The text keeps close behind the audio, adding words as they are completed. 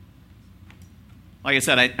Like I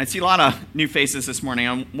said, I see a lot of new faces this morning.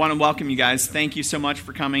 I want to welcome you guys. Thank you so much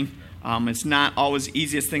for coming. It's not always the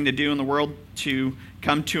easiest thing to do in the world to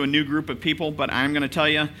come to a new group of people, but I'm going to tell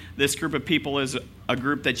you, this group of people is a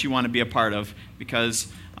group that you want to be a part of because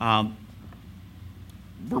we're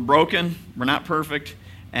broken, we're not perfect,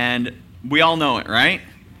 and we all know it, right?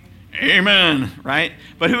 Amen, right?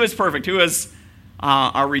 But who is perfect? Who is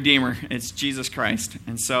our Redeemer? It's Jesus Christ.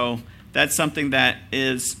 And so that's something that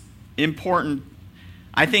is important,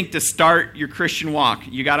 I think, to start your Christian walk.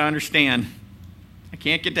 You got to understand, I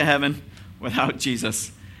can't get to heaven without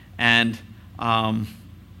Jesus. And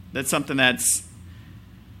that's something that's,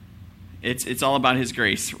 it's all about his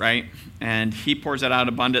grace, right? And he pours that out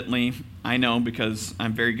abundantly. I know because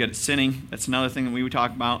I'm very good at sinning. That's another thing that we would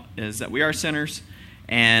talk about, is that we are sinners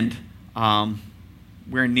and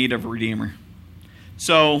we're in need of a Redeemer.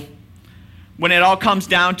 So when it all comes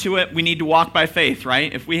down to it, we need to walk by faith,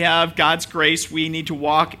 right? If we have God's grace, we need to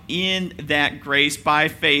walk in that grace by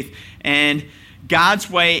faith. And God's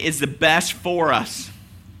way is the best for us.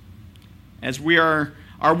 As we are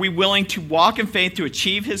we willing to walk in faith to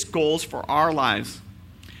achieve his goals for our lives?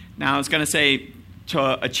 Now, I was going to say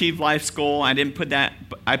to achieve life's goal. I didn't put that,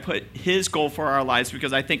 but I put his goal for our lives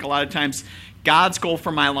because I think a lot of times God's goal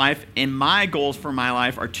for my life and my goals for my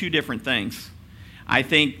life are two different things. I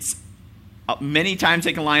think many times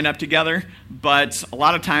they can line up together, but a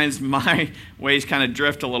lot of times my ways kind of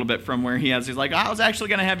drift a little bit from where he has. He's like, I was actually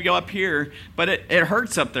going to have you go up here, but it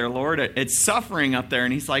hurts up there, Lord. It's suffering up there.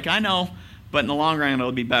 And he's like, I know, but in the long run,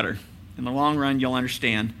 it'll be better. In the long run, you'll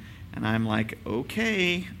understand. And I'm like,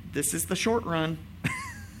 okay, this is the short run.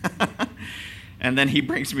 And then he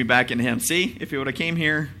brings me back into him. See, if you would have came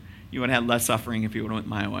here, you would have had less suffering if you would have went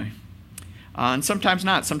my way. And sometimes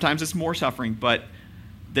not. Sometimes it's more suffering, but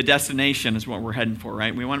the destination is what we're heading for,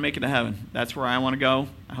 right? We want to make it to heaven. That's where I want to go.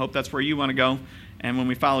 I hope that's where you want to go. And when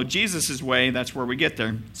we follow Jesus' way, that's where we get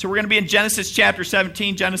there. So we're going to be in Genesis chapter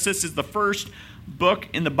 17. Genesis is the first book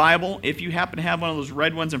in the Bible. If you happen to have one of those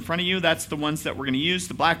red ones in front of you, that's the ones that we're going to use.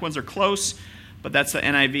 The black ones are close, but that's the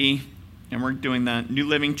NIV. And we're doing the New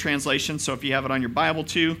Living Translation. So if you have it on your Bible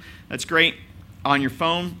too, that's great. On your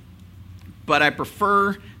phone. But I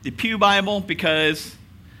prefer the Pew Bible because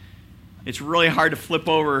it's really hard to flip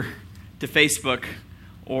over to Facebook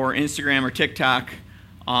or Instagram or TikTok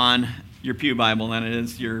on your Pew Bible than it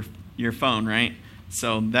is your phone, right?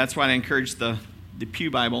 So that's why I encourage the Pew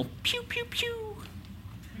Bible. Pew, pew, pew.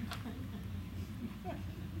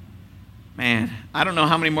 Man, I don't know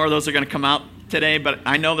how many more of those are going to come out today, but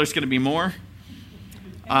I know there's going to be more.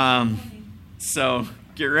 So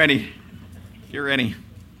get ready. Get ready.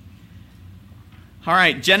 All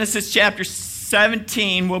right, Genesis chapter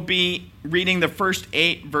 17, we'll be reading the first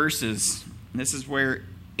 8 verses. This is where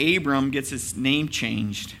Abram gets his name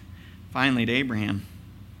changed, finally to Abraham.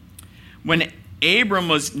 When Abram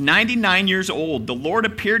was 99 years old, the Lord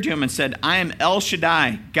appeared to him and said, I am El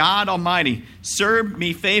Shaddai, God Almighty. Serve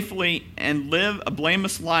me faithfully and live a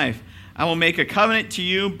blameless life. I will make a covenant to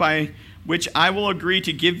you by which I will agree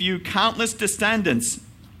to give you countless descendants.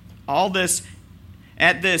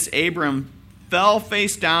 At this, Abram fell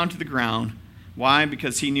face down to the ground. Why?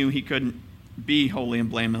 Because he knew he couldn't be holy and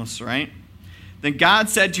blameless, right? Then God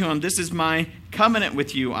said to him, this is my covenant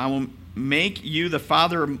with you. I will make you the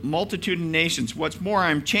father of a multitude of nations. What's more,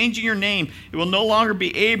 I'm changing your name. It will no longer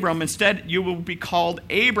be Abram. Instead, you will be called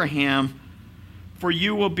Abraham, for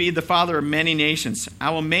you will be the father of many nations.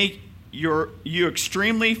 I will make you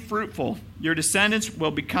extremely fruitful. Your descendants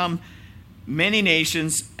will become many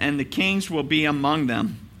nations, and the kings will be among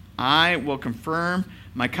them. I will confirm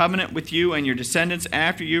my covenant with you and your descendants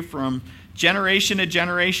after you from generation to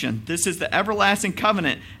generation. This is the everlasting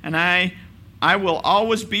covenant, and I will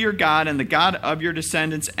always be your God and the God of your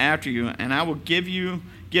descendants after you, and I will give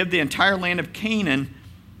the entire land of Canaan,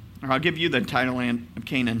 or I'll give you the entire land of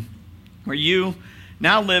Canaan, where you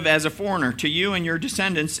now live as a foreigner. To you and your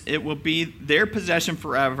descendants it will be their possession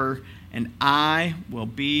forever, and I will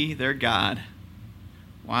be their God.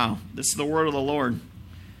 Wow, this is the word of the Lord.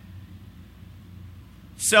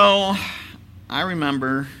 So, I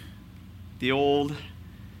remember the old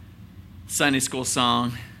Sunday school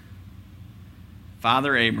song,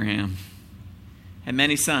 Father Abraham had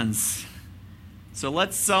many sons. So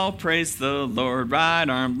let's all praise the Lord. Right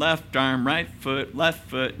arm, right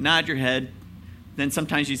foot, nod your head. Then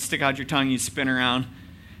sometimes you'd stick out your tongue, you'd spin around.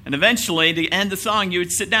 And eventually, to end the song, you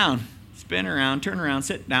would sit down. Spin around, turn around,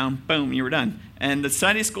 sit down, boom, you were done. And the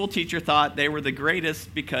Sunday school teacher thought they were the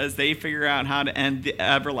greatest because they figure out how to end the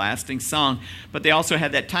everlasting song. But they also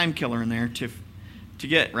had that time killer in there to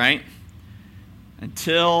get, right?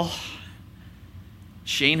 Until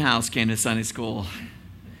Shane House came to Sunday school,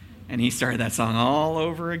 and he started that song all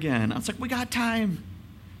over again. I was like, we got time.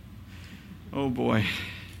 Oh, boy.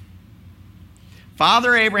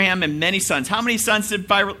 Father Abraham and many sons. How many sons did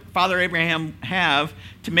Father Abraham have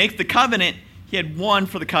to make the covenant? He had one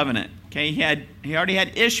for the covenant. Okay, he already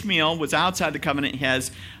had Ishmael, was outside the covenant. He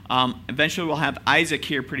has eventually we'll have Isaac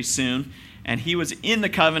here pretty soon, and he was in the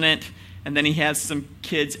covenant. And then he has some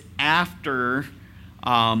kids after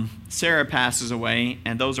Sarah passes away,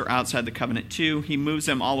 and those are outside the covenant too. He moves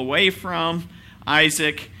them all away from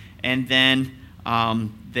Isaac, and then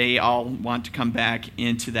they all want to come back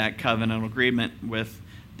into that covenantal agreement with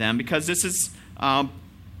them because this is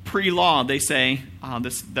pre-law. They say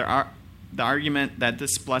the argument that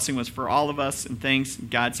this blessing was for all of us and things.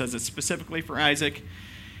 God says it's specifically for Isaac.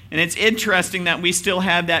 And it's interesting that we still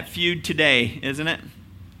have that feud today, isn't it,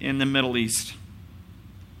 in the Middle East.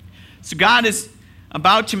 So God is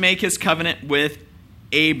about to make his covenant with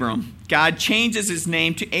Abram. God changes his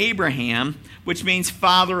name to Abraham, which means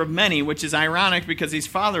father of many, which is ironic because he's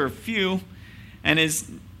father of few, and his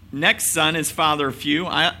next son is father of few.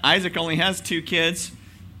 Isaac only has 2 kids,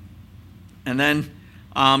 and then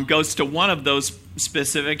goes to one of those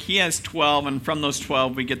specific. He has 12, and from those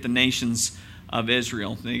 12 we get the nations of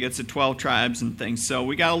Israel. He gets the 12 tribes and things. So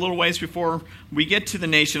we got a little ways before we get to the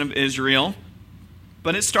nation of Israel,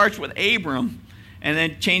 but it starts with Abram, and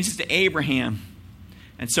then changes to Abraham.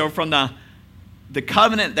 And so from the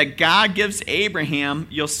covenant that God gives Abraham,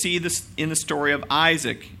 you'll see this in the story of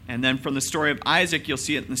Isaac. And then from the story of Isaac, you'll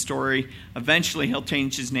see it in the story, eventually he'll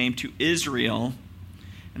change his name to Israel.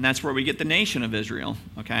 And that's where we get the nation of Israel.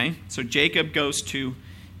 Okay? So Jacob goes to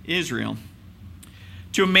Israel.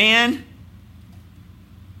 To a man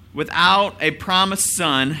without a promised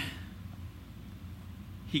son,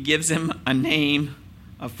 he gives him a name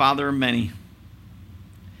of father of many.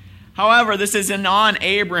 However, this isn't on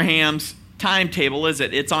Abraham's timetable, is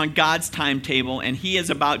it? It's on God's timetable, and he is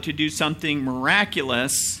about to do something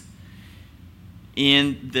miraculous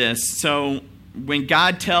in this. So when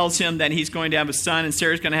God tells him that he's going to have a son, and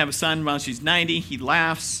Sarah's going to have a son while she's 90, he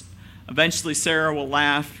laughs. Eventually Sarah will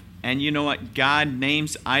laugh, and you know what God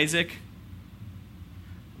names Isaac?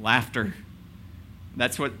 Laughter.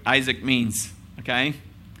 That's what Isaac means, okay?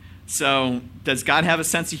 So does God have a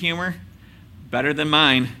sense of humor? Better than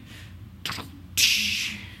mine.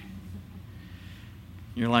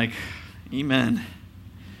 You're like, amen.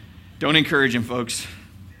 Don't encourage him, folks.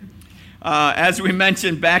 As we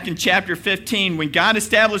mentioned back in chapter 15, when God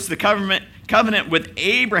established the covenant with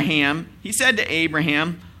Abraham, he said to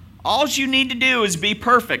Abraham, all you need to do is be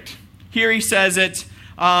perfect. Here he says it,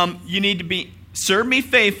 you need to serve me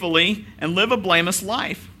faithfully and live a blameless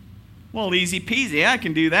life. Well, easy peasy, I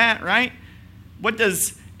can do that, right? What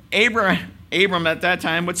does Abram at that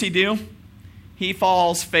time, what's he do? He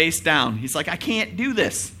falls face down. He's like, I can't do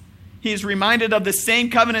this. He's reminded of the same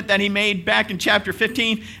covenant that he made back in chapter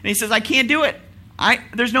 15, and he says, I can't do it.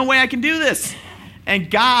 There's no way I can do this. And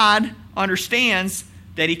God understands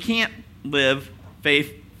that he can't live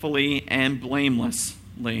faithfully and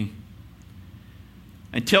blamelessly.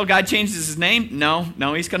 Until God changes his name? No,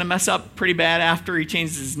 he's going to mess up pretty bad after he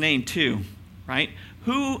changes his name too, right?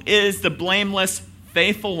 Who is the blameless,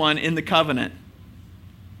 faithful one in the covenant?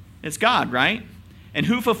 It's God, right? And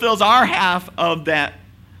who fulfills our half of that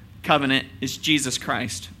covenant is Jesus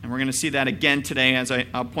Christ. And we're going to see that again today as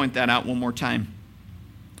I'll point that out one more time.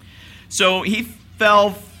 So he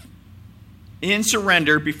fell in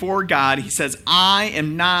surrender before God. He says, I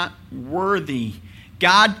am not worthy.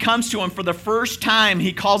 God comes to him for the first time.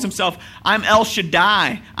 He calls himself, I'm El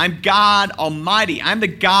Shaddai. I'm God Almighty. I'm the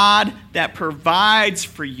God that provides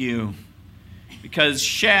for you. Because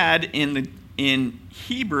shad in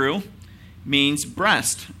Hebrew means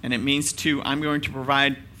breast, and it means I'm going to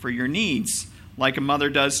provide for your needs, like a mother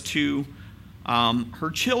does to her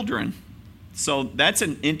children. So that's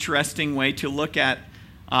an interesting way to look at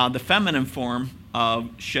the feminine form of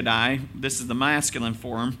Shaddai. This is the masculine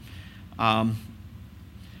form.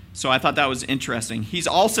 So I thought that was interesting. He's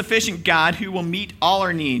all-sufficient God who will meet all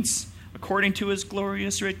our needs according to his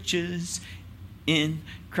glorious riches in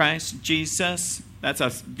Christ Jesus. That's a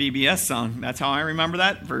VBS song. That's how I remember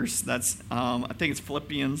that verse. That's I think it's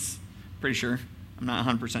Philippians. Pretty sure. I'm not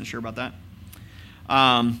 100% sure about that.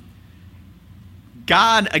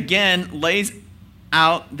 God, again, lays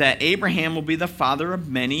out that Abraham will be the father of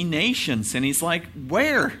many nations. And he's like,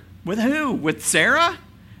 where? With who? With Sarah?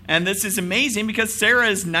 And this is amazing because Sarah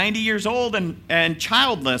is 90 years old and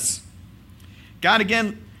childless. God,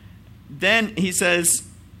 again, then he says,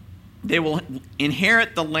 they will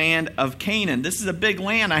inherit the land of Canaan. This is a big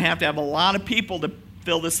land. I have to have a lot of people to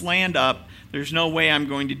fill this land up. There's no way I'm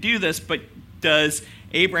going to do this. But does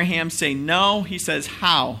Abraham say no? He says,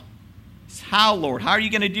 how? How, Lord? How are you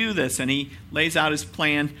going to do this? And he lays out his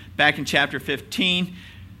plan back in chapter 15.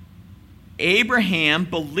 Abraham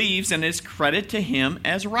believes, and is credit to him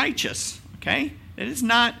as righteous. Okay? It is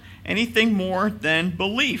not anything more than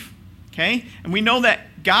belief. Okay? And we know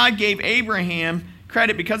that God gave Abraham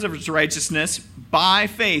credit because of his righteousness by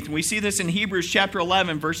faith. We see this in Hebrews chapter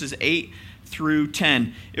 11, verses 8 through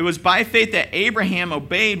 10. It was by faith that Abraham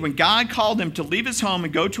obeyed when God called him to leave his home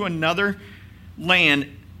and go to another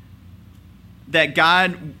land, that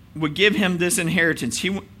God would give him this inheritance.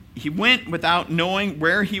 He went without knowing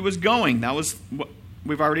where he was going. That was what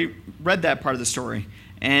we've already read that part of the story.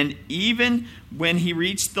 And even when he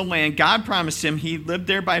reached the land God promised him, he lived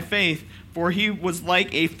there by faith, for he was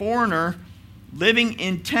like a foreigner living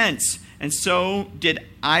in tents. And so did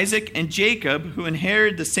Isaac and Jacob, who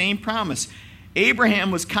inherited the same promise.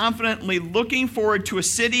 Abraham was confidently looking forward to a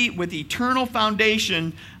city with eternal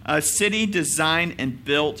foundation, a city designed and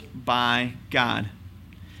built by God.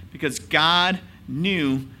 Because God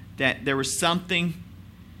knew that there was something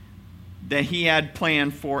that he had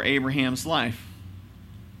planned for Abraham's life.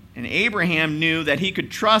 And Abraham knew that he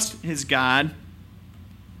could trust his God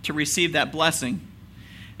to receive that blessing.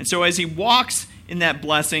 And so as he walks in that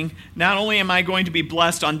blessing, not only am I going to be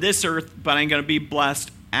blessed on this earth, but I'm going to be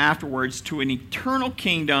blessed afterwards to an eternal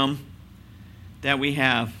kingdom that we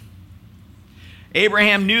have.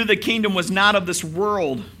 Abraham knew the kingdom was not of this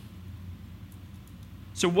world.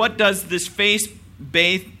 So what does this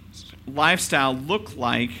faith-based lifestyle look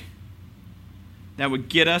like that would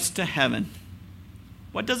get us to heaven?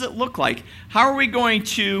 What does it look like? How are we going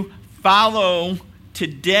to follow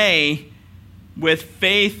today with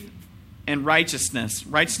faith and righteousness?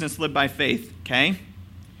 Righteousness lived by faith, okay?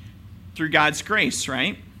 Through God's grace,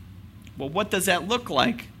 right? Well, what does that look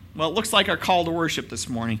like? Well, it looks like our call to worship this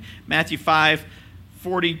morning. Matthew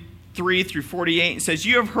 5:43 through 48, it says,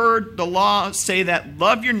 "You have heard the law say that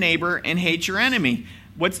love your neighbor and hate your enemy."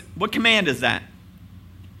 What command is that?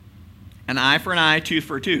 An eye for an eye, tooth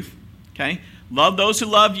for a tooth, okay? Love those who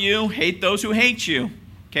love you, hate those who hate you.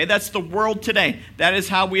 Okay, that's the world today. That is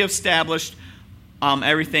how we established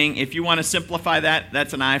everything. If you want to simplify that,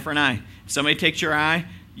 that's an eye for an eye. If somebody takes your eye,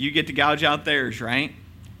 you get to gouge out theirs, right?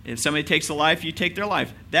 If somebody takes a life, you take their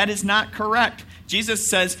life. That is not correct. Jesus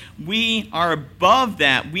says we are above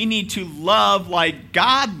that. We need to love like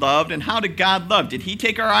God loved. And how did God love? Did he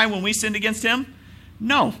take our eye when we sinned against him?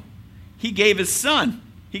 No. He gave his son.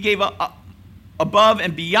 He gave above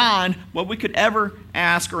and beyond what we could ever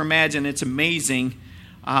ask or imagine. It's amazing.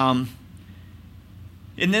 In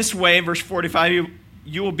this way, verse 45,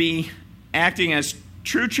 you will be acting as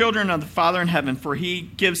true children of the Father in heaven, for he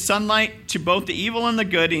gives sunlight to both the evil and the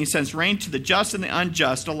good, and he sends rain to the just and the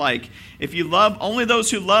unjust alike. If you love only those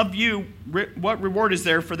who love you, what reward is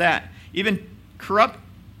there for that? Even corrupt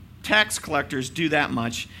tax collectors do that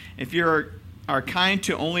much. If you are kind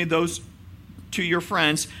to only those to your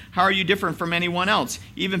friends, how are you different from anyone else?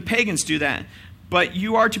 Even pagans do that. But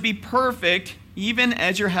you are to be perfect, even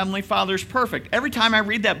as your heavenly Father is perfect. Every time I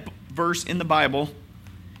read that verse in the Bible,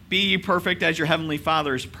 be ye perfect as your heavenly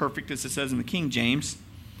Father is perfect, as it says in the King James,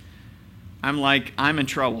 I'm like, I'm in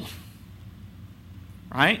trouble.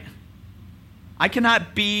 Right? I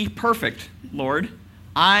cannot be perfect, Lord.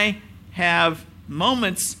 I have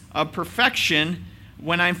moments of perfection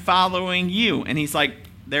when I'm following you. And he's like,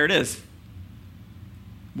 there it is.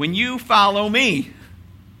 When you follow me.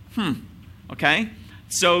 Okay?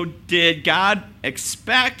 So did God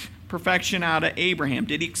expect perfection out of Abraham?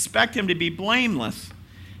 Did he expect him to be blameless?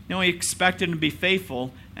 No, he expected him to be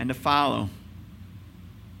faithful and to follow.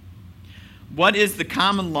 What is the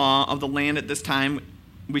common law of the land at this time?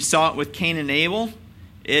 We saw it with Cain and Abel.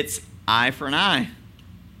 It's eye for an eye.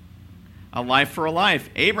 A life for a life.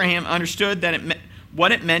 Abraham understood that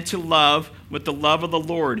what it meant to love with the love of the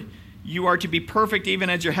Lord. You are to be perfect even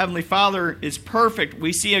as your heavenly Father is perfect.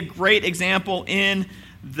 We see a great example in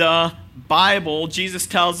the Bible. Jesus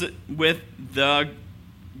tells it with the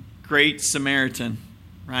Great Samaritan,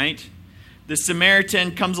 right? The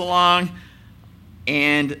Samaritan comes along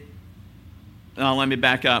and, let me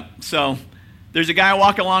back up. So there's a guy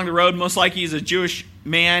walking along the road, most likely he's a Jewish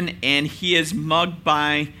man, and he is mugged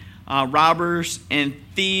by robbers and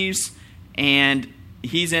thieves, and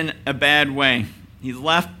he's in a bad way. He's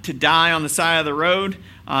left to die on the side of the road.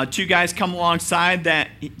 Two guys come alongside that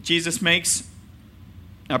Jesus makes,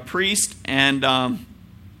 a priest and a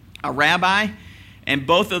rabbi, and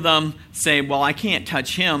both of them say, well, I can't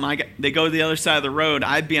touch him. They go to the other side of the road.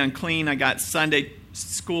 I'd be unclean. I got Sunday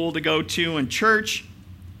school to go to and church.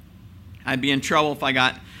 I'd be in trouble if I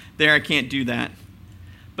got there, I can't do that.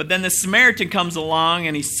 But then the Samaritan comes along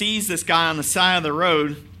and he sees this guy on the side of the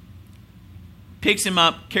road, picks him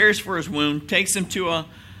up, cares for his wound, takes him to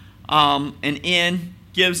an inn,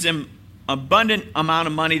 gives him abundant amount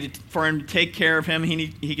of money for him to take care of him.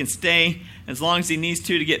 He can stay as long as he needs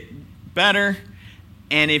to get better.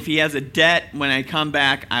 And if he has a debt, when I come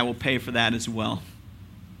back, I will pay for that as well.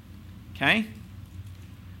 Okay?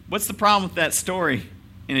 What's the problem with that story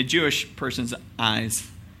in a Jewish person's eyes?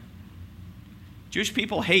 Jewish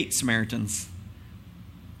people hate Samaritans.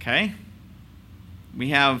 Okay?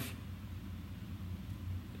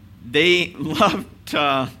 They love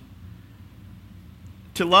to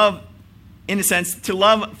love, in a sense, to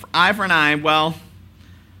love eye for an eye. Well,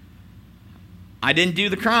 I didn't do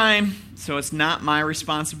the crime, so it's not my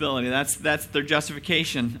responsibility. That's their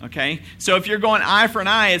justification, okay? So if you're going eye for an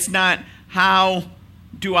eye, it's not how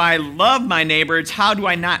do I love my neighbor, it's how do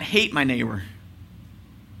I not hate my neighbor.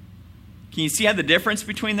 Can you see how the difference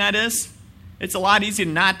between that is? It's a lot easier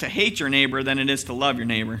not to hate your neighbor than it is to love your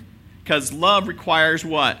neighbor. Because love requires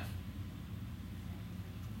what?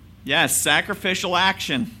 Yes, sacrificial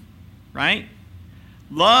action, right?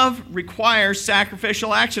 Love requires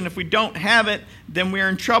sacrificial action. If we don't have it, then we're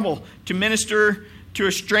in trouble. To minister to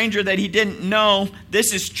a stranger that he didn't know,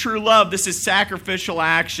 this is true love. This is sacrificial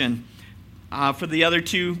action. For the other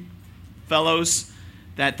two fellows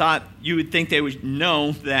that thought you would think they would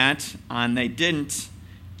know that, and they didn't,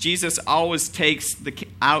 Jesus always takes the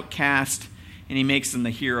outcast and he makes them the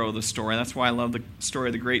hero of the story. That's why I love the story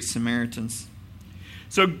of the great Samaritans.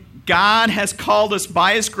 So God has called us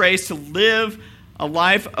by his grace to live a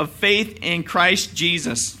life of faith in Christ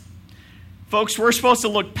Jesus. Folks, we're supposed to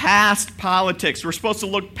look past politics. We're supposed to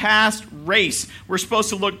look past race. We're supposed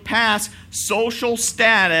to look past social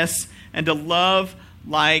status and to love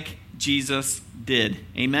like Jesus did.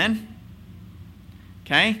 Amen?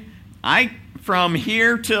 Okay? From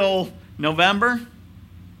here till November,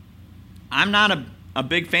 I'm not a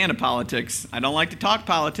big fan of politics. I don't like to talk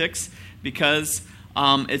politics because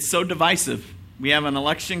it's so divisive. We have an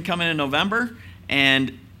election coming in November,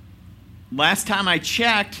 and last time I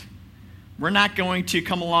checked, we're not going to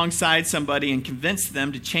come alongside somebody and convince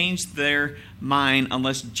them to change their mind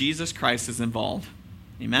unless Jesus Christ is involved.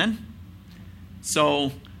 Amen?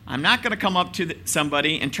 So I'm not going to come up to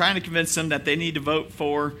somebody and try to convince them that they need to vote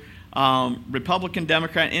for Republican,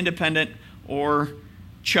 Democrat, Independent, or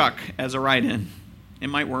Chuck as a write-in. It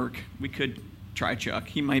might work. We could try Chuck.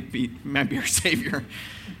 He might be our savior.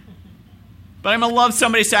 But I'm going to love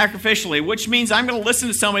somebody sacrificially, which means I'm going to listen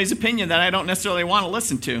to somebody's opinion that I don't necessarily want to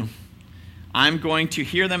listen to. I'm going to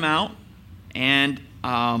hear them out, and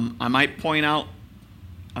I might point out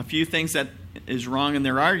a few things that is wrong in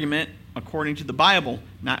their argument according to the Bible,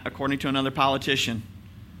 not according to another politician.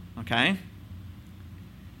 Okay?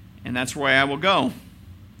 And that's where I will go.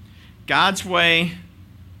 God's way.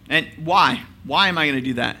 And why? Why am I going to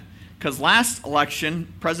do that? Because last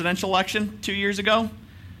election, presidential election 2 years ago,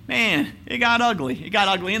 man, it got ugly. It got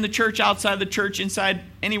ugly in the church, outside the church, inside,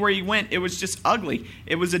 anywhere you went. It was just ugly.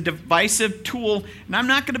 It was a divisive tool, and I'm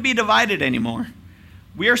not going to be divided anymore.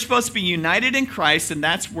 We are supposed to be united in Christ, and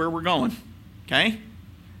that's where we're going. Okay?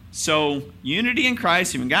 So, unity in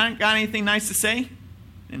Christ. If you got anything nice to say,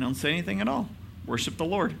 then don't say anything at all. Worship the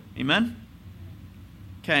Lord. Amen?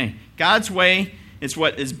 Okay. God's way is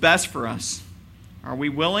what is best for us. Are we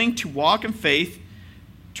willing to walk in faith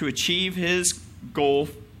to achieve his goal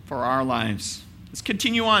for our lives? Let's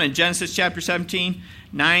continue on in Genesis chapter 17,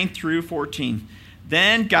 9 through 14.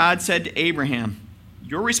 Then God said to Abraham,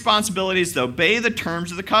 your responsibility is to obey the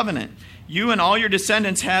terms of the covenant. You and all your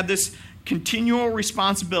descendants have this continual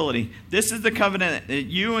responsibility. This is the covenant that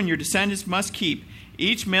you and your descendants must keep.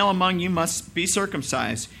 Each male among you must be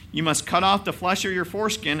circumcised. You must cut off the flesh of your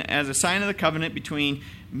foreskin as a sign of the covenant between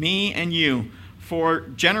me and you. For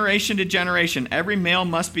generation to generation, every male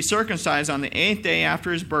must be circumcised on the 8th day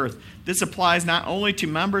after his birth. This applies not only to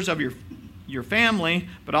members of your family,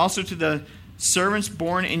 but also to the servants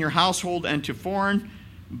born in your household and to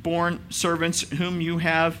foreign-born servants whom you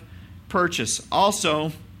have purchased.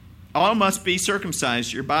 Also, all must be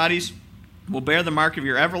circumcised. Your bodies will bear the mark of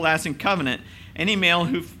your everlasting covenant. Any male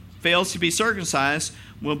who fails to be circumcised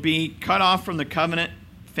will be cut off from the covenant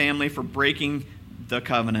family for breaking the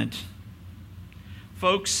covenant.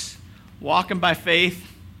 Folks, walking by faith,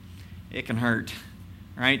 it can hurt,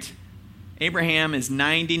 right? Abraham is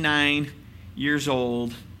 99 years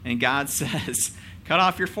old, and God says, cut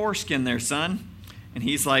off your foreskin there, son. And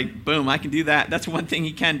he's like, boom, I can do that. That's one thing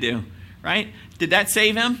he can do, right? Did that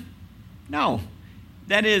save him? No.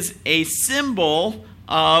 That is a symbol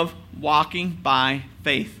of walking by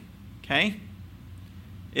faith, okay?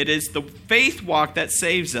 It is the faith walk that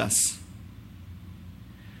saves us.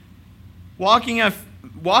 Walking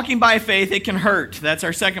by faith, it can hurt. That's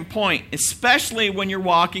our second point, especially when you're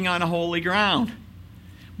walking on a holy ground.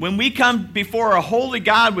 When we come before a holy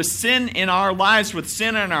God with sin in our lives, with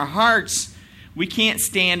sin in our hearts, we can't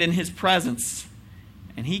stand in his presence.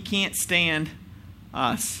 And he can't stand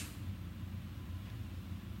us.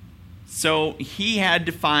 So he had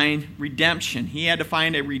to find redemption. He had to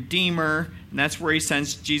find a redeemer, and that's where he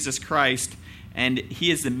sends Jesus Christ. And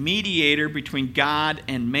he is the mediator between God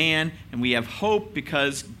and man, and we have hope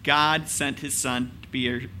because God sent his Son to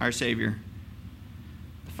be our Savior.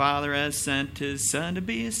 The Father has sent his Son to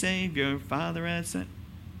be a Savior. Father has sent...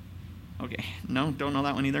 Okay, no, don't know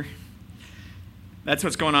that one either. That's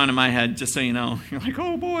what's going on in my head, just so you know. You're like,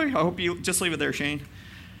 oh boy, I hope you... Just leave it there, Shane.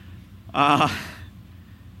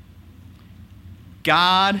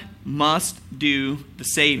 God must do the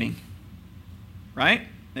saving. Right?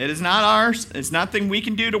 It is not ours. It's nothing we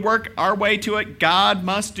can do to work our way to it. God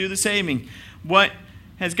must do the saving. What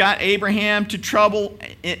has got Abraham to trouble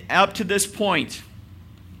up to this point?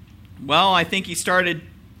 Well, I think he started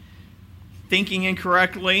thinking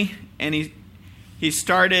incorrectly, and he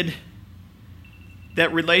started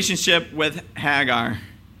that relationship with Hagar.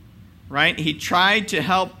 Right? He tried to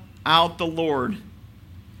help out the Lord,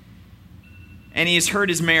 and he has hurt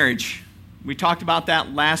his marriage. We talked about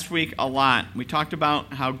that last week a lot. We talked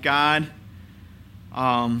about how God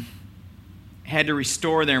had to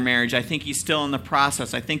restore their marriage. I think he's still in the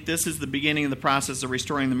process. I think this is the beginning of the process of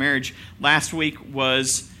restoring the marriage. Last week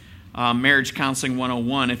was Marriage Counseling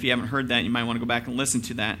 101. If you haven't heard that, you might want to go back and listen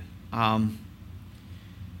to that.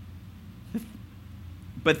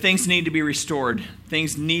 But things need to be restored.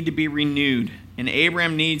 Things need to be renewed. And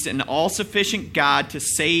Abraham needs an all-sufficient God to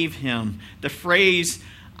save him. The phrase,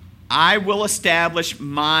 I will establish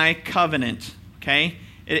my covenant. Okay?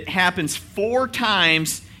 It happens 5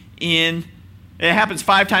 times in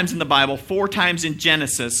the Bible, 4 times in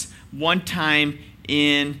Genesis, 1 time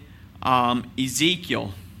in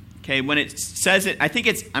Ezekiel. Okay, when it says it,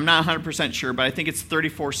 I'm not 100% sure, but I think it's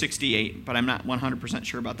 34:68, but I'm not 100%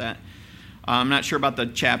 sure about that. I'm not sure about the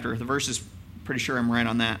chapter. The verse is pretty sure I'm right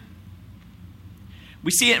on that. We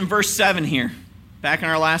see it in verse 7 here. Back in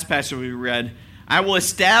our last passage we read, I will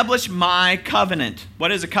establish my covenant.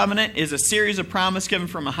 What is a covenant? It is a series of promises given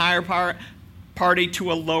from a higher party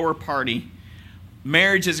to a lower party.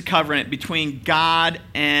 Marriage is a covenant between God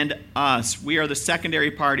and us. We are the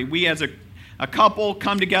secondary party. We as a couple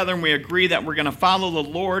come together and we agree that we're going to follow the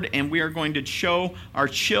Lord, and we are going to show our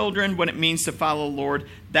children what it means to follow the Lord.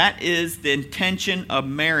 That is the intention of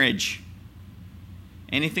marriage.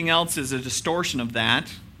 Anything else is a distortion of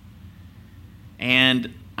that.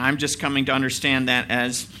 And I'm just coming to understand that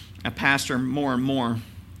as a pastor more and more.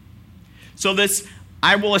 So this,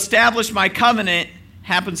 I will establish my covenant,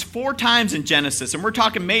 happens 4 times in Genesis. And we're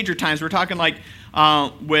talking major times. We're talking like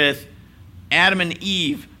with Adam and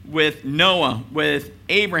Eve, with Noah, with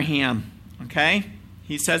Abraham. Okay?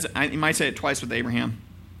 He says, he might say it twice with Abraham.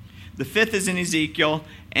 The 5th is in Ezekiel,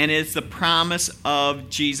 and it's the promise of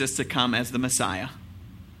Jesus to come as the Messiah.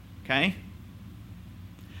 Okay?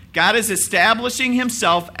 God is establishing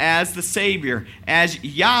himself as the Savior, as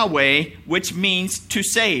Yahweh, which means to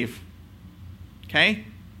save. Okay?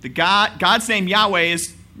 God's name Yahweh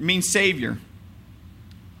means Savior.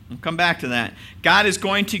 We'll come back to that. God is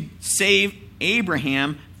going to save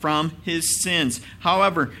Abraham from his sins.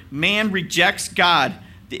 However, man rejects God.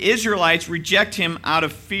 The Israelites reject him out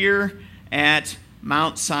of fear at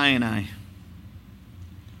Mount Sinai.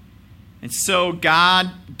 And so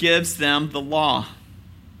God gives them the law.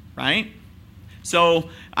 Right? So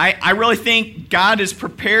I really think God is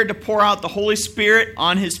prepared to pour out the Holy Spirit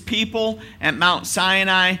on his people at Mount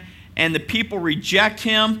Sinai, and the people reject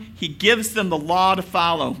him. He gives them the law to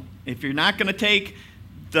follow. If you're not going to take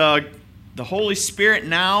the Holy Spirit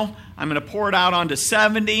now, I'm going to pour it out onto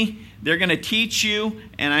 70. They're going to teach you,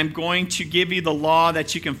 and I'm going to give you the law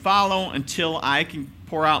that you can follow until I can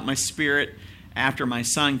pour out my Spirit after my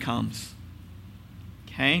Son comes.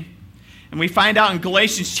 Okay? And we find out in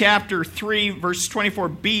Galatians chapter 3, verse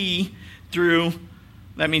 24b through,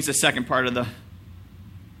 that means the second part of the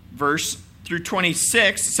verse, through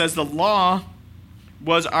 26, it says the law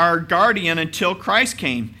was our guardian until Christ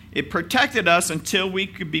came. It protected us until we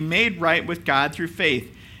could be made right with God through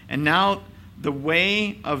faith. And now the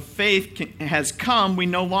way of faith has come. We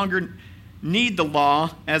no longer need the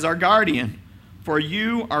law as our guardian. For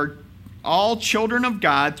you are all children of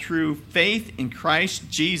God through faith in Christ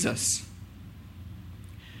Jesus.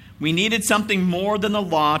 We needed something more than the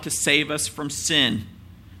law to save us from sin.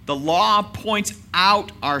 The law points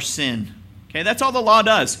out our sin. Okay, that's all the law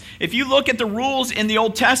does. If you look at the rules in the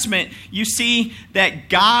Old Testament, you see that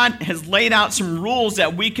God has laid out some rules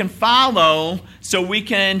that we can follow so we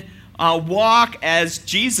can walk as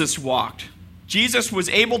Jesus walked. Jesus was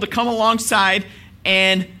able to come alongside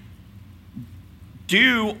and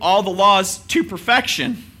do all the laws to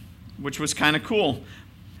perfection, which was kind of cool.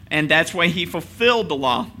 And that's why he fulfilled the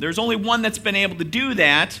law. There's only one that's been able to do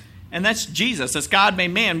that, and that's Jesus. That's God made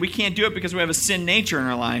man. We can't do it because we have a sin nature in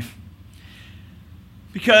our life.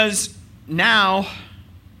 Because now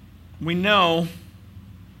we know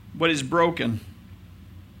what is broken.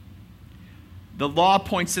 The law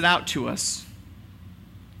points it out to us.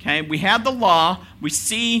 Okay, we have the law. We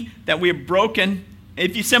see that we have broken.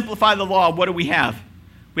 If you simplify the law, what do we have?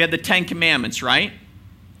 We have the 10 Commandments, right?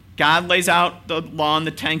 God lays out the law in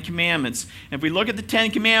the 10 Commandments. And if we look at the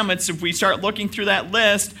 10 Commandments, if we start looking through that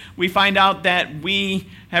list, we find out that we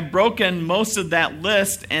have broken most of that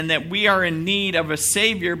list and that we are in need of a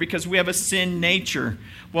Savior because we have a sin nature.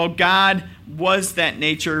 Well, God was that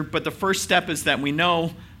nature, but the first step is that we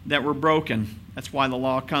know that we're broken. That's why the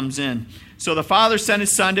law comes in. So the Father sent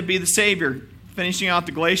His Son to be the Savior. Finishing off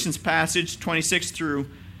the Galatians passage, 26 through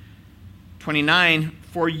 29,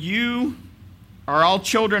 for you are all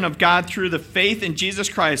children of God through the faith in Jesus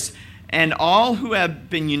Christ, and all who have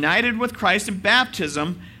been united with Christ in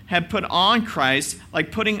baptism have put on Christ,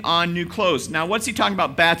 like putting on new clothes. Now, what's he talking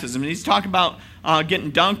about baptism? He's talking about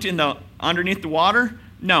getting dunked underneath the water?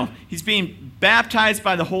 No, he's being baptized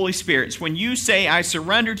by the Holy Spirit. It's when you say, I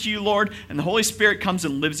surrender to you, Lord, and the Holy Spirit comes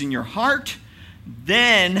and lives in your heart,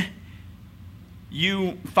 then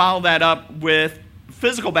you follow that up with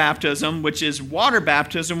physical baptism, which is water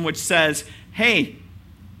baptism, which says, hey,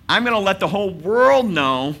 I'm going to let the whole world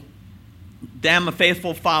know that I'm a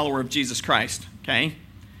faithful follower of Jesus Christ, okay?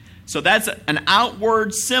 So that's an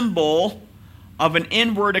outward symbol of an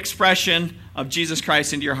inward expression of Jesus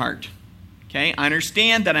Christ into your heart, okay? I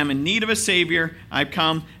understand that I'm in need of a Savior. I've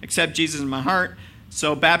come, accept Jesus in my heart.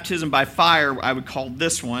 So baptism by fire, I would call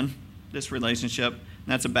this one, this relationship, and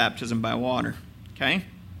that's a baptism by water, okay?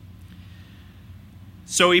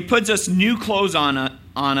 So he puts us new clothes on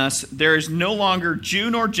us. There is no longer Jew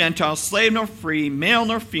nor Gentile, slave nor free, male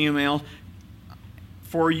nor female,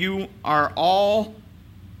 for you are all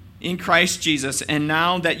in Christ Jesus. And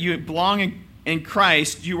now that you belong in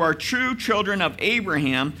Christ, you are true children of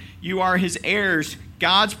Abraham. You are his heirs.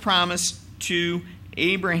 God's promise to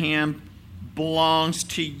Abraham belongs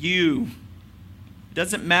to you. It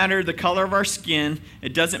doesn't matter the color of our skin.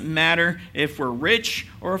 It doesn't matter if we're rich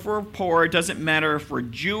or if we're poor. It doesn't matter if we're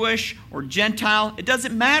Jewish or Gentile. It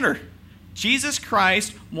doesn't matter. Jesus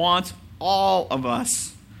Christ wants all of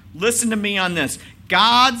us. Listen to me on this.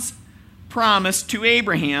 God's promise to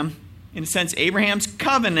Abraham, in a sense, Abraham's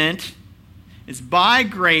covenant, is by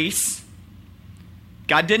grace.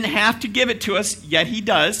 God didn't have to give it to us, yet he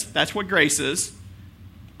does. That's what grace is.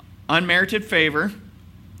 Unmerited favor.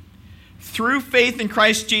 Through faith in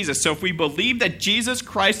Christ Jesus. So if we believe that Jesus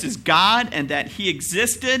Christ is God and that he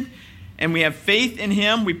existed and we have faith in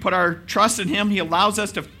him, we put our trust in him, he allows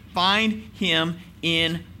us to find him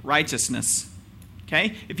in righteousness.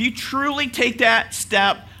 Okay? If you truly take that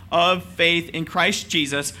step of faith in Christ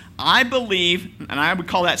Jesus, I believe, and I would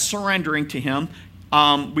call that surrendering to him.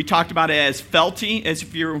 We talked about it as fealty, as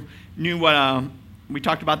if you knew what, we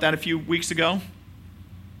talked about that a few weeks ago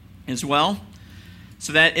as well.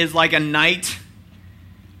 So that is like a knight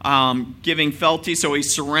giving fealty. So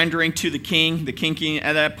he's surrendering to the king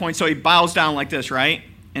at that point. So he bows down like this, right?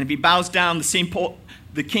 And if he bows down,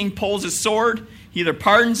 the king pulls his sword. He either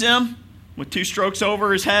pardons him with 2 strokes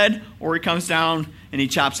over his head, or he comes down and he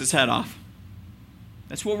chops his head off.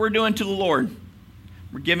 That's what we're doing to the Lord.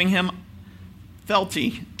 We're giving him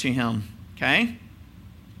fealty to him, okay?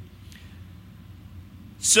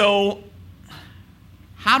 So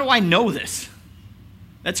how do I know this?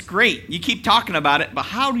 That's great. You keep talking about it, but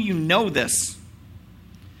how do you know this?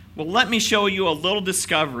 Well, let me show you a little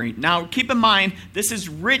discovery. Now, keep in mind, this is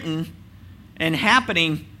written and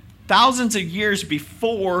happening thousands of years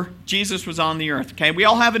before Jesus was on the earth. Okay, we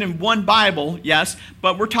all have it in one Bible, yes,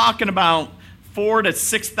 but we're talking about 4,000 to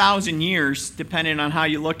 6,000 years, depending on how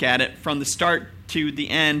you look at it, from the start to the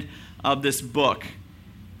end of this book.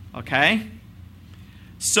 Okay?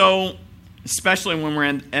 So, especially when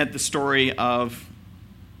we're at the story of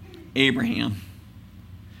Abraham.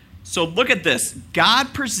 So look at this.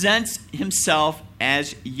 God presents himself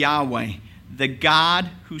as Yahweh, the God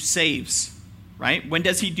who saves. Right? When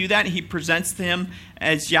does he do that? He presents him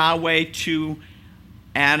as Yahweh to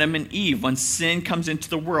Adam and Eve. When sin comes into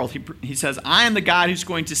the world, he says, I am the God who's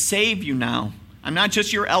going to save you now. I'm not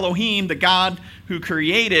just your Elohim, the God who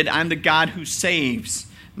created. I'm the God who saves.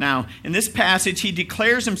 Now, in this passage, he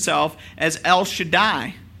declares himself as El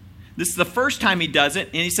Shaddai. This is the first time he does it,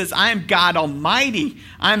 and he says, I am God Almighty.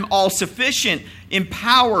 I'm all-sufficient in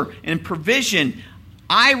power and provision.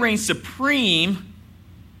 I reign supreme.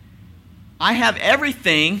 I have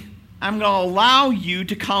everything. I'm going to allow you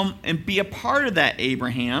to come and be a part of that,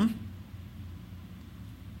 Abraham.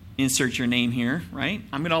 Insert your name here, right?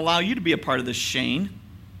 I'm going to allow you to be a part of this, Shane.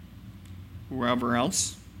 Whoever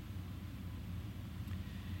else.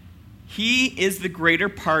 He is the greater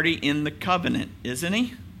party in the covenant, isn't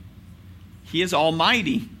he? He is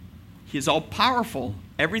almighty. He is all-powerful.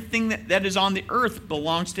 Everything that is on the earth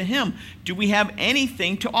belongs to him. Do we have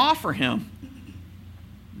anything to offer him?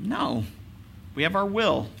 No. We have our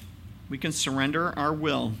will. We can surrender our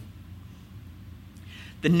will.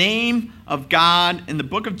 The name of God in the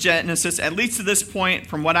book of Genesis, at least to this point,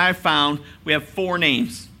 from what I've found, we have 4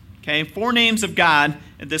 names. Okay, 4 names of God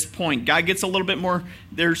at this point. God gets a little bit more,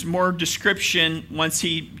 there's more description once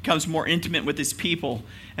he becomes more intimate with his people.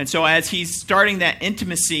 And so as he's starting that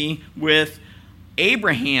intimacy with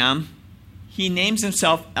Abraham, he names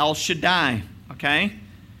himself El Shaddai. Okay?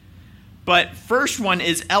 But first one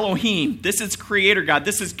is Elohim. This is Creator God.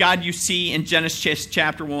 This is God you see in Genesis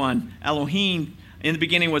chapter 1. Elohim, in the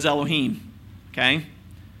beginning was Elohim. Okay?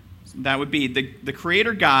 So that would be the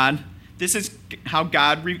Creator God. This is how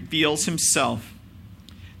God reveals himself.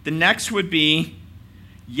 The next would be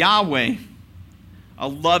Yahweh, a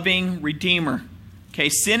loving Redeemer. Okay,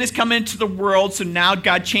 sin has come into the world, so now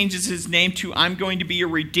God changes his name to, I'm going to be your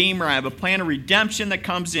Redeemer. I have a plan of redemption that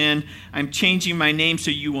comes in. I'm changing my name so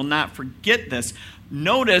you will not forget this.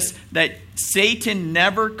 Notice that Satan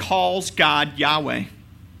never calls God Yahweh,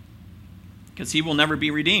 because he will never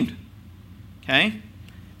be redeemed. Okay?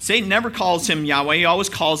 Satan never calls him Yahweh. He always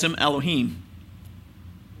calls him Elohim.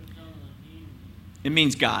 It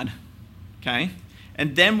means God. Okay?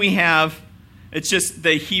 And then we have, it's just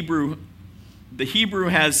the Hebrew. The Hebrew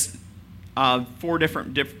has 4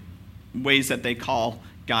 different ways that they call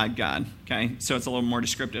God, God. Okay? So it's a little more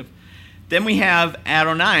descriptive. Then we have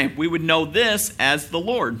Adonai. We would know this as the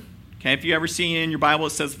Lord. Okay? If you ever see in your Bible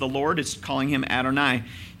it says the Lord, it's calling him Adonai.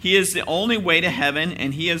 He is the only way to heaven,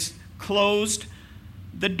 and he has closed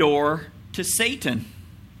the door to Satan.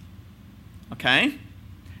 Okay?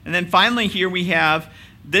 And then finally here we have,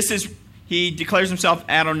 he declares himself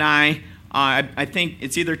Adonai. I think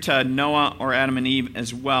it's either to Noah or Adam and Eve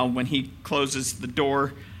as well when he closes the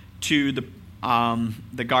door to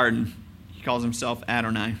the garden. He calls himself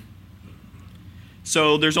Adonai.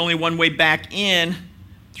 So there's only one way back in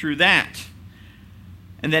through that.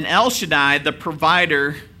 And then El Shaddai, the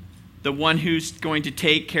provider, the one who's going to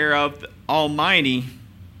take care of the Almighty.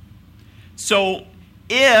 So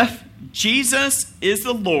if Jesus is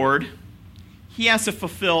the Lord, he has to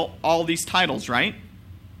fulfill all these titles, right?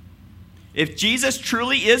 If Jesus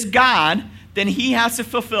truly is God, then he has to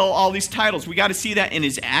fulfill all these titles. We got to see that in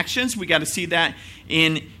his actions. We got to see that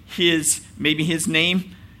in maybe his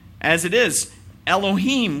name as it is.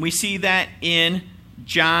 Elohim, we see that in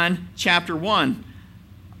John chapter 1.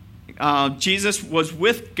 Jesus was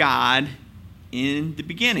with God in the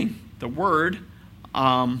beginning. The Word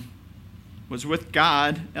was with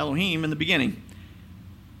God, Elohim, in the beginning.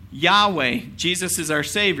 Yahweh, Jesus is our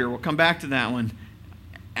Savior. We'll come back to that one.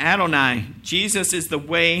 Adonai, Jesus is the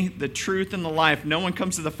way, the truth, and the life. No one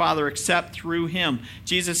comes to the Father except through him.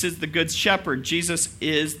 Jesus is the good shepherd. Jesus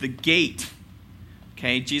is the gate.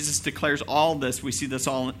 Okay, Jesus declares all this. We see this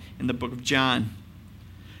all in the book of John.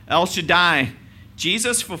 El Shaddai,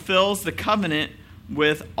 Jesus fulfills the covenant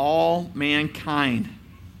with all mankind.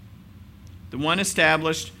 The one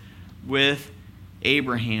established with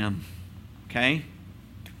Abraham. Okay?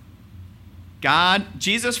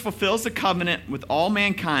 Jesus fulfills the covenant with all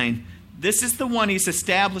mankind. This is the one he's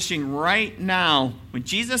establishing right now. When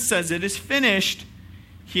Jesus says it is finished,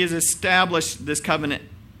 he has established this covenant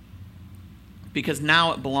because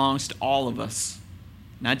now it belongs to all of us.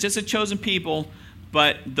 Not just a chosen people,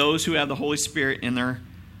 but those who have the Holy Spirit in their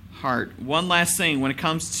heart. One last thing, when it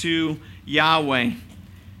comes to Yahweh.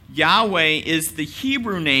 Yahweh is the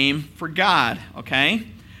Hebrew name for God, okay?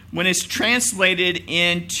 When it's translated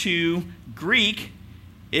into Greek,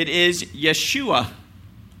 it is Yeshua.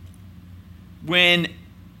 When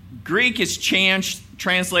Greek is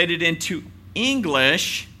translated into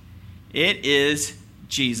English, it is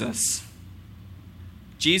Jesus.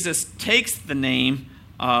 Jesus takes the name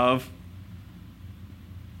of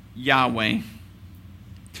Yahweh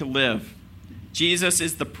to live. Jesus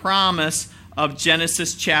is the promise of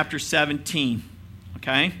Genesis chapter 17.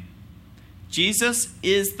 Okay? Jesus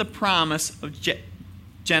is the promise of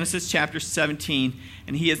Genesis chapter 17,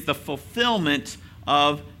 and he is the fulfillment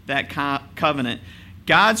of that covenant.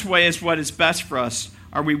 God's way is what is best for us.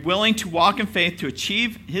 Are we willing to walk in faith to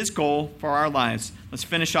achieve his goal for our lives? Let's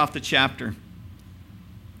finish off the chapter.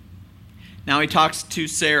 Now he talks to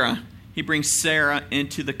Sarah. He brings Sarah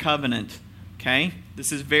into the covenant. Okay?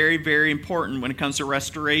 This is very, very important when it comes to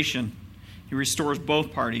restoration. He restores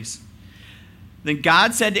both parties. Then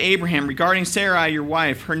God said to Abraham regarding Sarai, your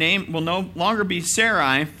wife, her name will no longer be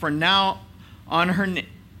Sarai, for now on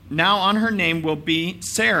her name will be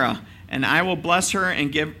Sarah, and I will bless her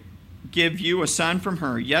and give you a son from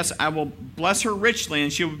her. Yes, I will bless her richly,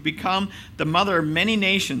 and she will become the mother of many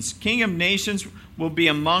nations. King of nations will be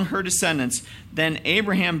among her descendants. Then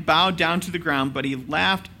Abraham bowed down to the ground, but he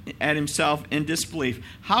laughed at himself in disbelief.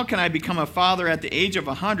 How can I become a father at the age of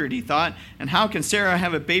 100, he thought, and how can Sarah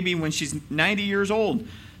have a baby when she's 90 years old?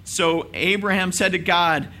 So Abraham said to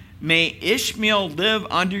God, may Ishmael live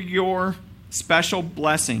under your special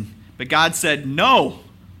blessing. But God said, no,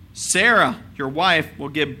 Sarah, your wife, will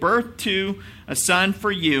give birth to a son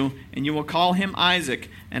for you, and you will call him Isaac,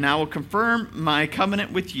 and I will confirm my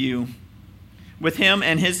covenant with him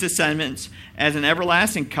and his descendants as an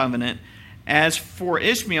everlasting covenant. As for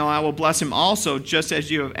Ishmael, I will bless him also, just as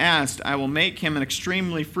you have asked. I will make him an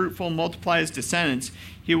extremely fruitful, multiply his descendants.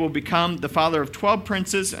 He will become the father of 12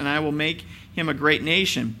 princes, and I will make him a great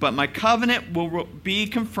nation. But my covenant will be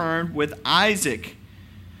confirmed with Isaac,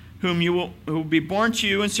 who will be born to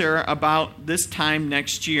you and Sarah about this time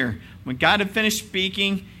next year. When God had finished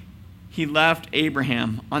speaking, he left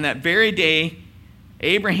Abraham. On that very day,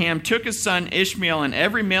 Abraham took his son Ishmael and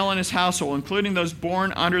every male in his household, including those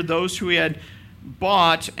born under those who he had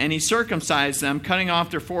bought, and he circumcised them, cutting off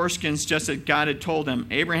their foreskins just as God had told him.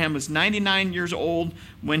 Abraham was 99 years old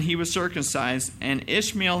when he was circumcised, and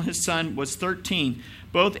Ishmael his son was 13.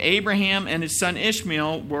 Both Abraham and his son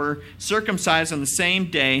Ishmael were circumcised on the same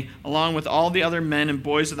day, along with all the other men and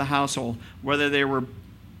boys of the household. Whether they were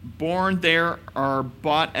born there or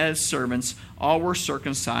bought as servants, all were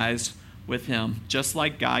circumcised with him, just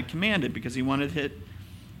like God commanded, because he wanted it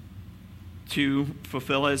to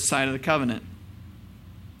fulfill his side of the covenant.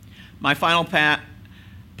 My final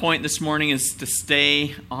point this morning is to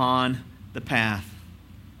stay on the path.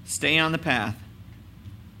 Stay on the path.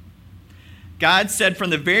 God said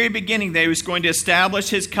from the very beginning that he was going to establish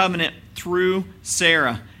his covenant through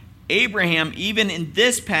Sarah. Abraham, even in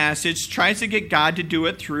this passage, tries to get God to do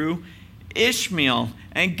it through Ishmael.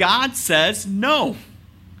 And God says no.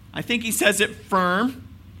 I think he says it firm.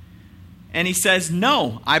 And he says,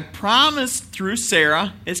 no, I promised through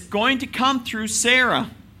Sarah. It's going to come through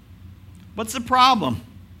Sarah. What's the problem?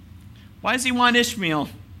 Why does he want Ishmael?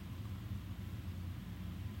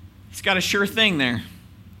 He's got a sure thing there.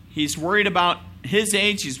 He's worried about his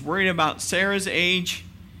age. He's worried about Sarah's age.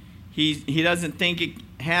 He doesn't think it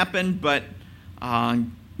happened, but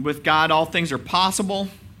with God, all things are possible.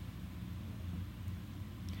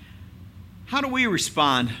 How do we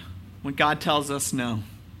respond when God tells us no?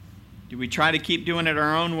 Do we try to keep doing it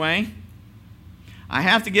our own way? I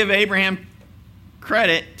have to give Abraham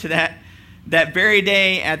credit to that very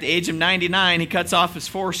day at the age of 99, he cuts off his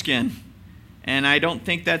foreskin. And I don't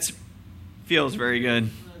think that feels very good.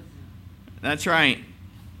 That's right.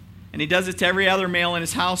 And he does it to every other male in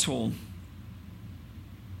his household.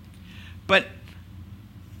 But,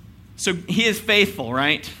 so he is faithful,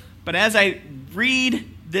 right? But as I read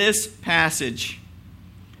this passage,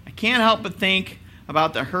 I can't help but think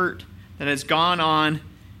about the hurt that has gone on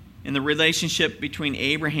in the relationship between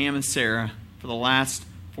Abraham and Sarah for the last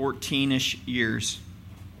 14-ish years.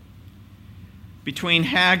 Between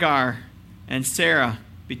Hagar and Sarah,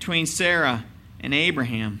 between Sarah and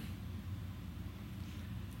Abraham.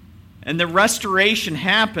 And the restoration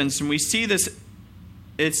happens, and we see this,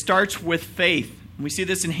 it starts with faith. We see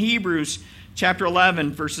this in Hebrews chapter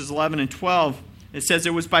 11, verses 11 and 12. It says,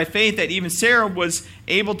 it was by faith that even Sarah was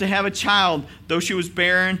able to have a child. Though she was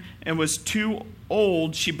barren and was too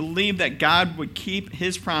old, she believed that God would keep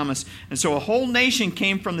his promise. And so a whole nation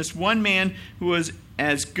came from this one man who was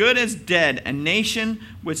as good as dead, a nation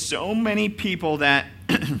with so many people that,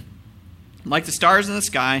 like the stars in the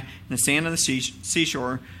sky and the sand on the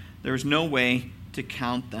seashore, there was no way to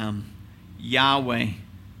count them. Yahweh,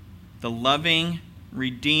 the loving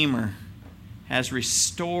Redeemer, has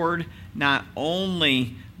restored not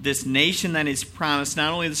only this nation that he's promised,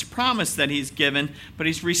 not only this promise that he's given, but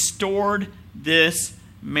he's restored this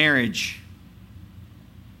marriage.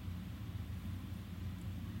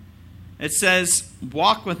 It says,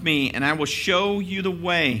 walk with me and I will show you the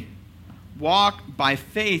way. Walk by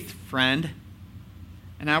faith, friend,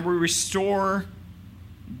 and I will restore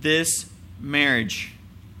this marriage.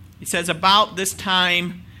 He says about this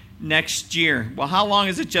time next year. Well, how long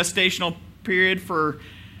is a gestational period for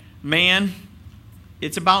man?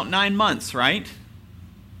 It's about 9 months, right?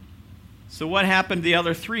 So what happened the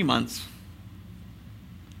other 3 months?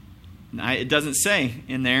 It doesn't say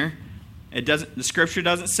in there. The scripture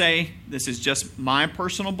doesn't say. This is just my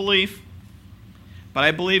personal belief. But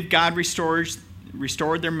I believe God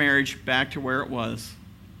restored their marriage back to where it was.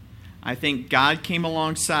 I think God came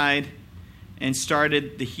alongside and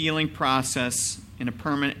started the healing process in a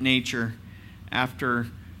permanent nature after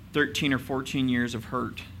 13 or 14 years of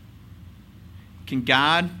hurt. Can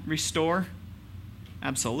God restore?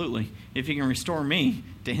 Absolutely. If he can restore me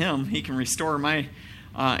to him, he can restore my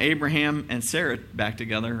Abraham and Sarah back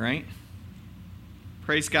together, right?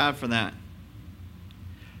 Praise God for that.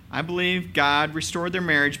 I believe God restored their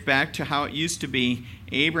marriage back to how it used to be.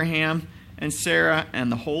 Abraham and Sarah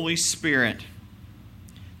and the Holy Spirit.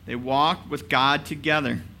 They walked with God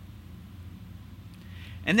together.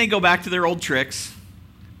 And they go back to their old tricks.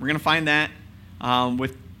 We're going to find that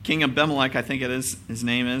with King Abimelech, I think it is, his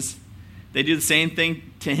name is. They do the same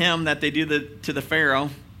thing to him that they do to the Pharaoh.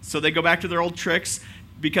 So they go back to their old tricks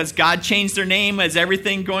because God changed their name. Is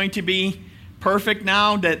everything going to be perfect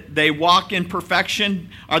now, that they walk in perfection?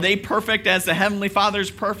 Are they perfect as the Heavenly Father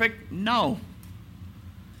is perfect? No.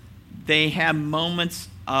 They have moments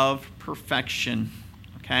of perfection.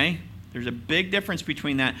 Okay? There's a big difference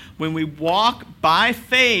between that. When we walk by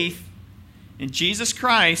faith in Jesus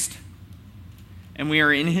Christ, and we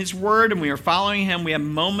are in his word and we are following him, we have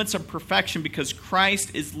moments of perfection because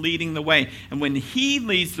Christ is leading the way. And when he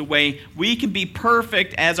leads the way, we can be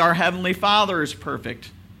perfect as our Heavenly Father is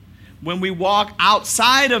perfect. When we walk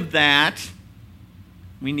outside of that,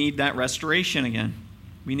 we need that restoration again.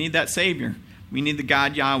 We need that Savior. We need the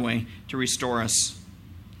God Yahweh to restore us.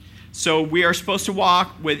 So we are supposed to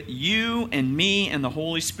walk with you and me and the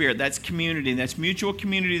Holy Spirit. That's community. That's mutual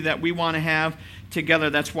community that we want to have together.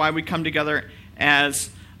 That's why we come together as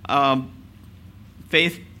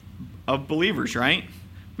faith of believers, right?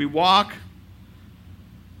 We walk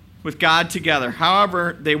with God together.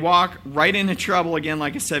 However, they walk right into trouble again,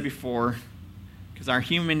 like I said before, because our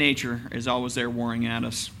human nature is always there warring at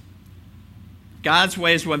us. God's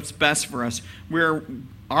way is what's best for us.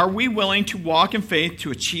 Are we willing to walk in faith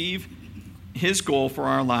to achieve his goal for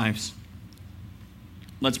our lives?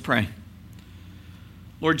 Let's pray.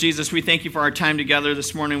 Lord Jesus, we thank you for our time together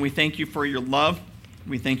this morning. We thank you for your love.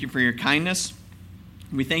 We thank you for your kindness.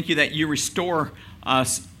 We thank you that you restore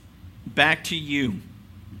us back to you,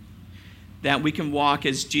 that we can walk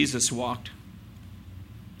as Jesus walked.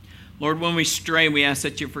 Lord, when we stray, we ask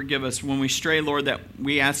that you forgive us. When we stray, Lord, that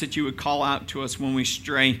we ask that you would call out to us when we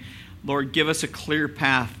stray. Lord, give us a clear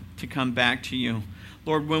path to come back to you.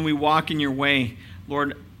 Lord, when we walk in your way,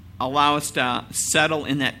 Lord, allow us to settle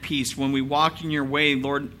in that peace. When we walk in your way,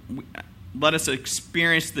 Lord, let us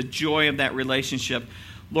experience the joy of that relationship.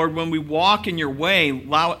 Lord, when we walk in your way,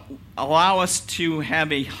 allow us to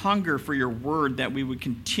have a hunger for your word, that we would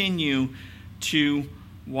continue to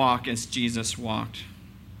walk as Jesus walked.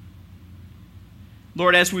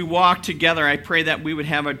 Lord, as we walk together, I pray that we would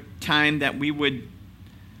have a time that we would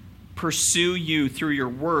pursue you through your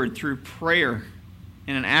word, through prayer,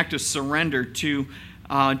 in an act of surrender to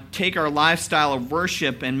take our lifestyle of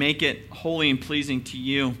worship and make it holy and pleasing to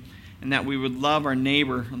you, and that we would love our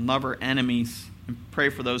neighbor and love our enemies and pray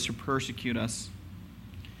for those who persecute us.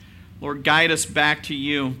 Lord, guide us back to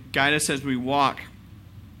you. Guide us as we walk,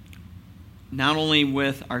 not only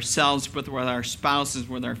with ourselves, but with our spouses,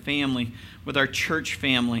 with our family, with our church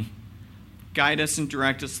family. Guide us and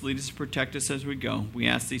direct us, lead us and protect us as we go. We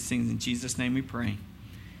ask these things in Jesus' name we pray.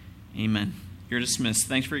 Amen. You're dismissed.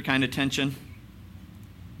 Thanks for your kind attention.